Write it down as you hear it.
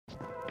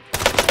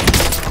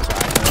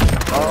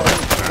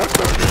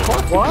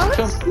What?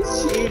 He's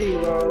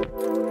cheating, bro.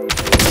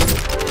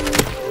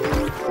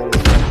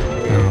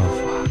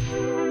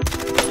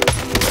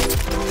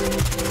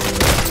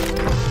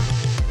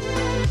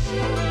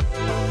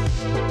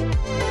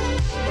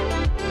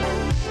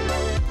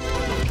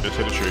 Just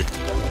hit a tree.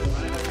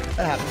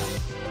 That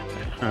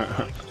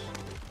happened.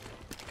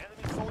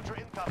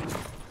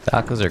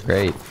 Tacos are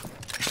great.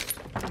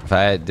 If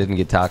I didn't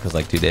get tacos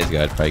like 2 days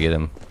ago, I'd probably get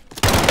them.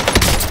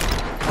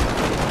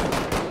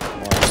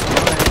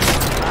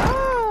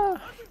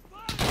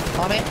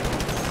 Tommy?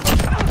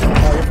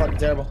 Oh, you're fucking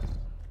terrible.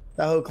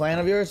 That whole clan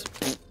of yours?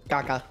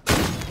 Caca.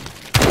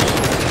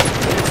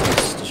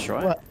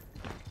 Destroy. What?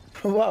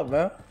 What,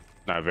 bro?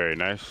 Not very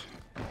nice.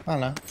 I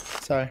don't know.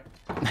 Sorry.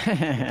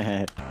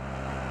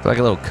 Like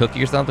a little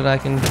cookie or something I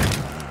can...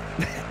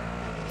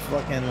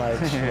 Fucking like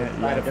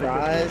fried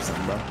fries.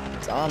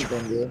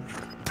 Something, dude.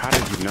 How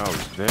did you know it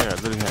was there? I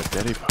literally had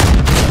Daddy Pop.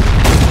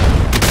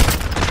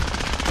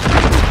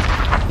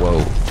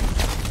 Whoa.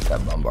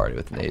 Got bombarded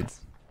with nades.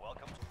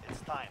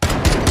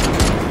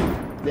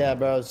 Yeah,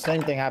 bro.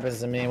 Same thing happens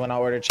to me when I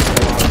order chicken. I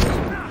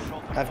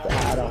have to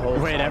add a whole.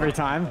 Wait, every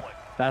time?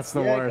 That's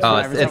the worst. Oh,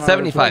 Every it's time I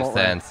order 75 Chipotle.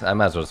 cents. I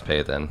might as well just pay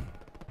it then.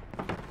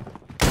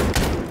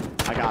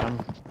 I got him.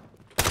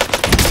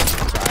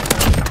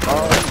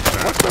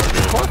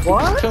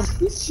 What?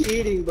 He's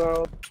cheating,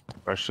 bro.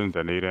 Questions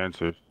that need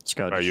answers. Let's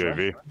go. By Destroy.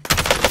 UAV.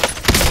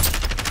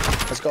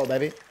 Let's go,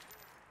 baby.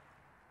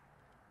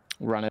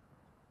 Run it.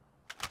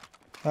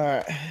 All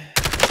right.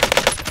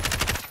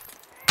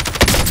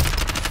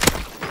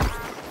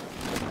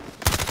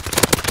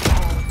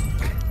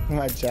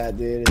 My chat,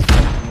 dude, is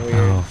fucking weird.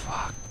 Oh,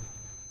 fuck.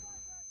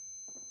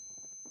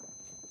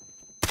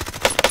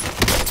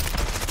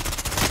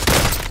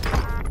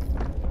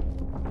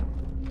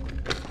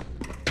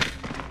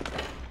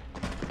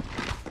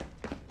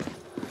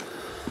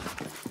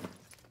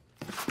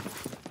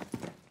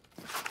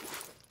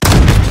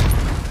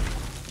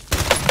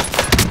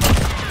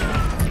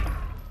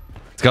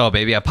 Let's go,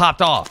 baby. I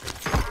popped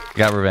off.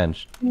 Got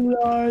revenge.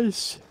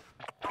 Nice.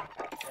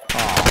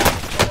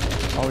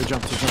 Oh, he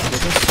jumped. He jumped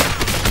with us.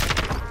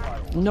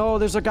 No,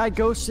 there's a guy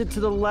ghosted to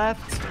the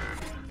left.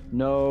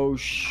 No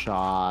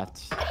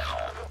shot.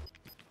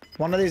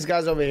 One of these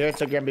guys over here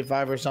took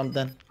MP5 or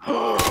something. He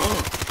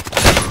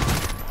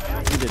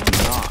did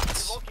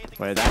not.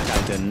 Wait, that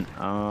guy didn't.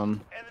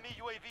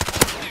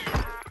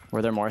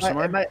 Were there more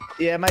somewhere? It might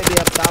be up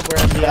top where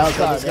MD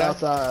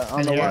outside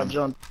on the one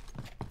jump.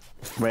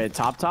 Wait,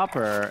 top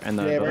or in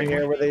the yeah, right building?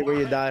 here where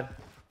you died.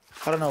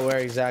 I don't know where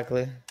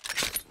exactly.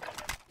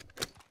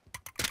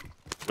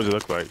 What does it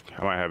look like?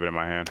 I might have it in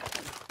my hand.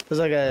 There's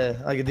like a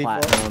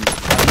default.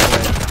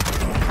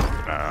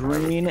 Platinum.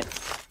 Green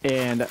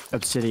and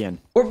obsidian.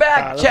 We're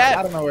back, I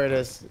chat. don't know where it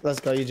is. Let's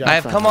go. You jump. I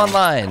have come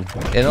online.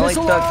 It only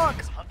took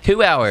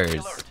 2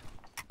 hours.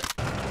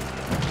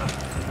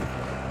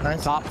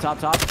 Nice. Top.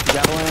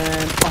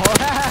 Javelin.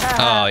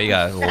 Oh, you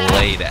got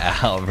laid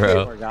out,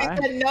 bro. Poor guy.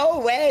 No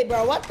way,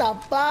 bro. What the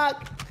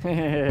fuck?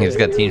 He just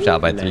got team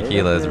shot by 3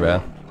 kilos, bro.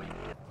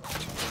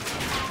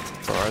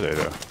 Where are they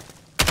though?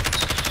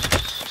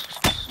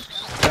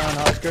 Down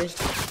Huskerrs.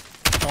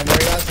 Don't worry,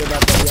 guys. We're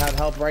about to have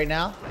help right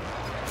now.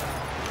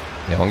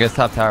 Yeah, one gets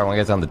top tower, one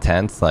gets on the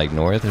tents, like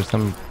north or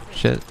some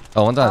shit.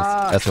 Oh, one's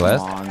on SOS.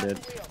 Come on, dude.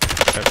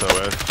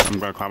 SOS. I'm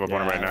gonna climb up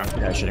on it right now.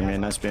 Yeah, shooting me a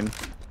nice beam.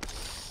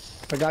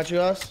 I got you,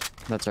 us.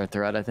 That's our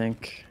threat, I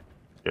think.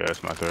 Yeah,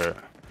 that's my threat.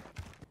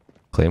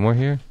 Claymore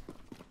here?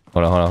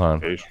 Hold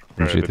on. Hey, Let me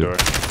right at shoot the through. door.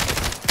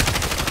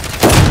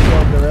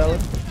 Go, Gorilla.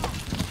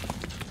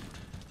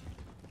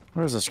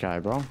 Where's this guy,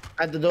 bro?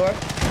 At the door.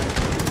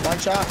 One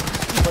shot.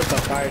 Put the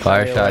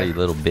Fire shot, away. you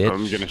little I'm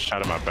bitch. getting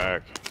shot in my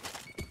back.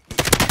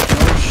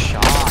 No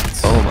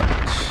shots. Oh my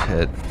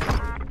shit.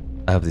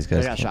 I hope these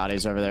They guys got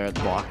shotties over there at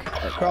the block.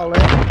 Crawl in.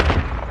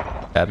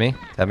 tap me.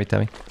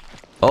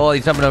 Oh,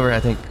 he's jumping over, I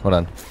think. Hold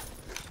on.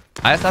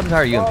 I have stopped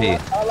power UMP. A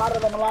lot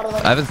of them.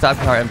 I haven't stopped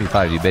power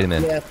MP5. You bait him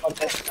in. Yeah,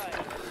 fuck it.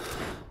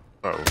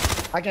 Oh.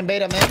 I can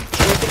bait him in.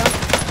 Swooping him.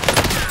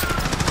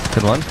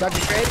 Good one. Got the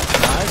trade.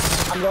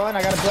 Nice. I'm going.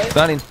 I got a plate.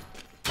 Stunning.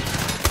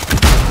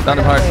 Stun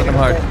him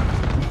hard.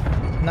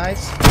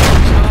 Nice.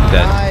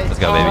 Dead. Nice. Let's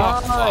go, baby.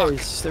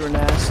 Nice. They were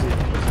nasty.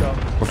 Let's go.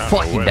 We're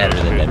fucking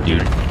better than them,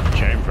 dude.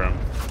 Came from.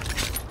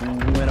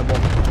 Winnable.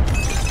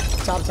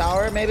 Top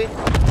tower, maybe.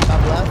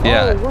 Top left.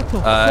 Yeah. what the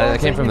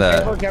It came from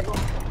the... Careful.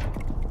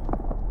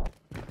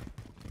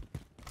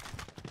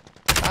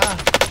 Ah.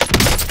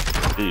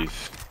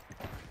 Jeez.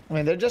 I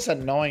mean, they're just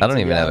annoying. I don't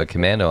even have a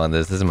commando on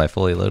this. This is my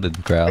fully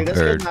loaded crowd. Like, this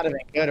guy's not even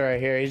good right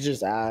here. He's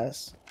just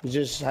ass. He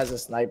just has a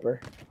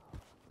sniper.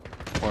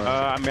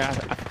 I mean, I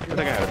think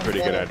I had a pretty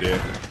good idea.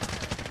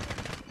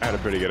 I know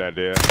it's pretty good. I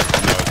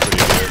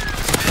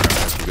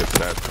have some good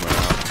stats coming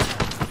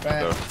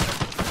out. So,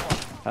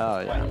 Oh,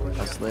 yeah.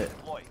 That's lit.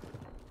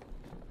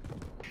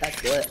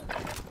 That's lit.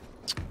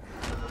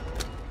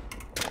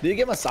 Do you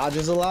get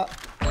massages a lot?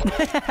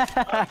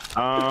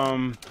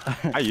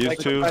 I used Like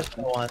to.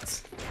 professional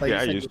ones. Like Yeah,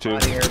 you I said, used your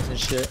to. body hurts and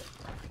shit.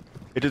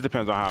 It just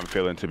depends on how I'm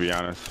feeling, to be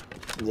honest.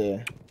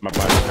 Yeah. My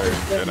body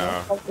hurts, and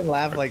Don't fucking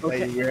laugh like that,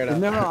 you weirdo.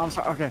 No, I'm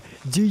sorry. Okay.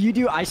 Do you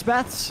do ice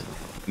baths?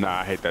 nah,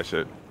 I hate that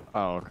shit.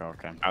 Oh,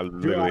 okay. I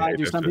literally hate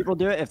Do that some shit. people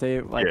do it if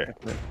they like?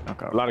 Yeah.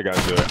 Okay. A lot of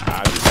guys do it.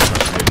 I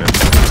just hate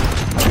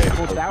that Okay,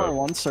 cold shower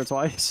once or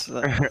twice.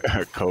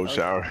 shit. Cold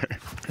shower.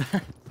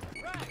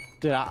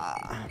 Dude, No.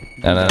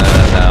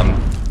 I'm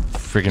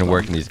freaking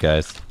working these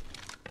guys.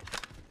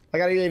 I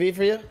got a UAV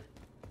for you.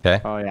 Okay.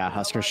 oh yeah,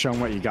 Husker, show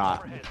them what you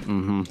got.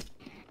 Mm-hmm.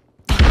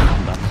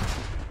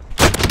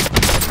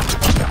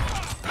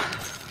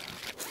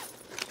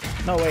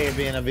 No way you're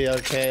being a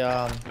VOK.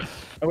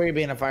 No way you're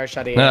being a fire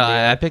shot. No,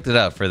 I picked it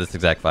up for this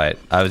exact fight.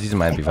 I was using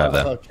my MP5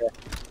 though. Okay.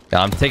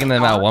 Yeah, I'm taking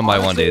them out one by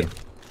one, dude.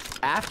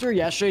 After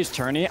yesterday's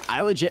tourney,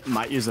 I legit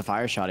might use the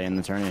fire shot in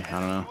the tourney. I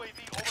don't know.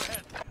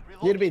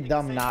 You'd be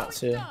dumb not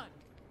to.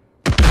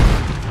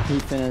 He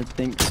finna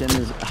think Sim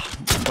is.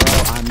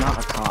 Bro, I'm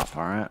not a cop,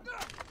 alright?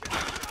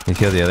 You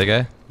killed the other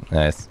guy?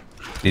 Nice.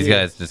 These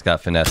guys just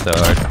got finessed so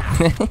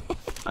hard.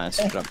 Nice.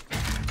 Good job.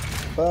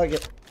 Fuck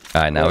it.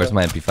 Alright, now where's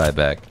my MP5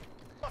 back?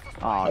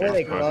 Oh, Where are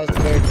they no. close,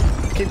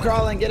 dude? Keep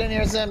crawling. Get in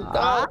here, Sim.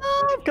 Ah,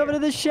 I'm coming to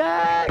the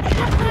shack.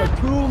 Like,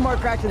 two more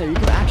cracked in there. You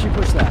can actually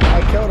push that.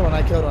 I killed one.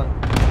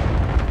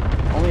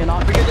 Only a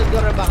knock. We could just go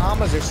to the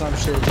Bahamas or some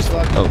shit. Just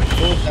fucking Oh,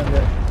 bull send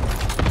it.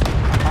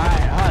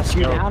 Alright, Husk,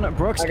 you're down.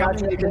 Brooks I got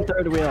coming. you. You can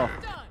third wheel.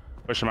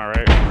 Pushing my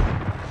right.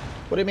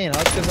 What do you mean?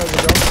 Huskerrs has a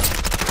girl?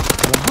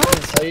 I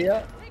didn't say it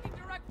yet.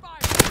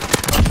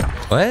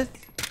 What?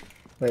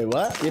 Wait,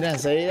 what? You didn't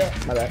say it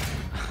yet? My bad.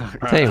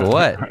 Say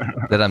what?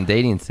 That I'm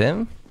dating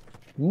Sim?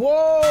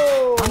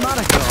 Whoa! I'm not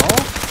a girl.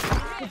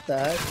 What the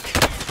heck?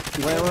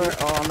 Wait,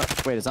 oh,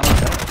 wait, is that on the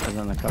hill? Or is it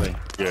on the cubby?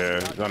 Yeah,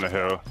 it's on the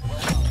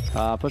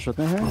hill. Push with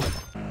me here.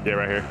 Yeah,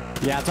 right here.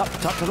 Yeah, top.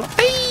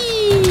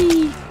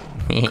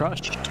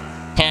 Crushed.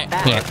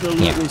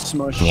 Absolutely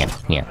smushed.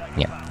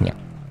 Yeah.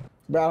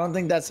 Bro, I don't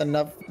think that's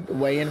enough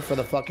weigh-in for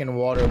the fucking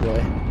water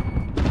boy.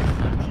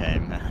 Okay,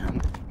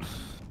 man.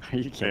 Are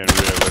you Being kidding?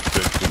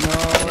 realistic. No,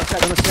 this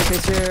guy's on the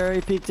staircase here.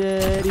 He peeked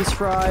it. He's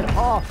fried.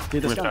 Oh,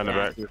 dude, this We're down the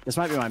back. This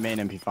might be my main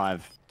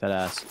MP5.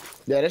 Deadass.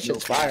 Yeah, this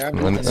shit's fire. I'm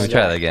Let me using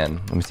try that. that again.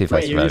 Let me see if I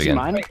Wait, you're survive using again.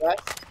 mine? Wait,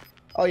 what?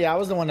 Oh yeah, I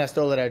was the one that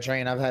stole it at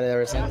train. I've had it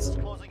ever since.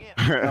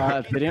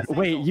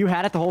 Wait, you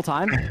had it the whole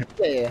time?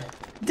 Yeah.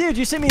 Dude,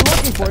 you sent me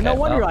looking for it. No Okay,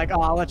 wonder you're well. like,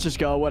 oh, let's just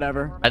go,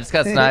 whatever. I just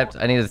got sniped.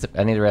 I need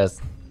a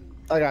res.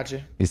 I got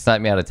you. He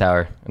sniped me out of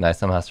tower, and I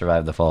somehow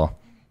survived the fall.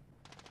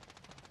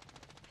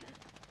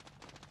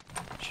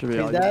 Should be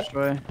He's all dead?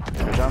 good.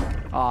 Good job.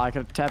 Oh, I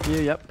could tap you.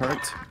 Yep,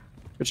 perfect.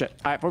 Good shit.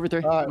 All right,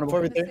 4v3. Alright,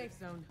 4v3.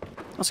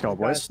 Let's go,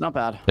 boys. Not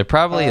bad. They're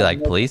probably like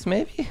no. police,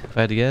 maybe, if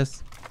I had to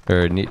guess,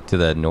 or to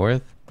the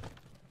north.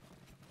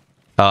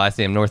 Oh, I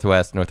see him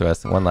northwest.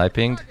 One light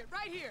pinged.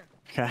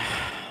 Okay.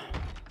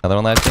 Another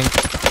one light pinged.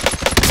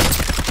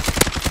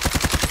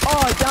 Oh,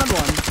 I downed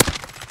one.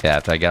 Yeah,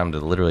 after I got him to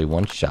literally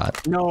one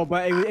shot. No,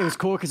 but it was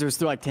cool because it was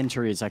through like 10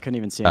 trees. I couldn't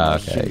even see him. Oh, It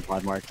was a okay. shooting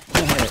quad mark.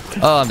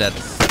 Oh, I'm dead.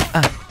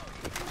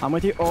 I'm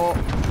with you. Oh,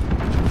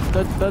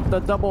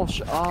 the double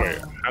shot. Oh. Wait,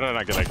 how did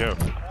I get that kill?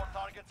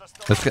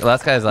 This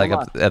last guy's like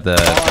Hold up at the.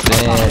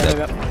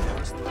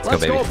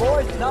 Let's baby. go,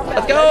 boys. Not bad.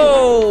 Let's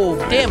go!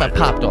 Damn, I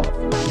popped off.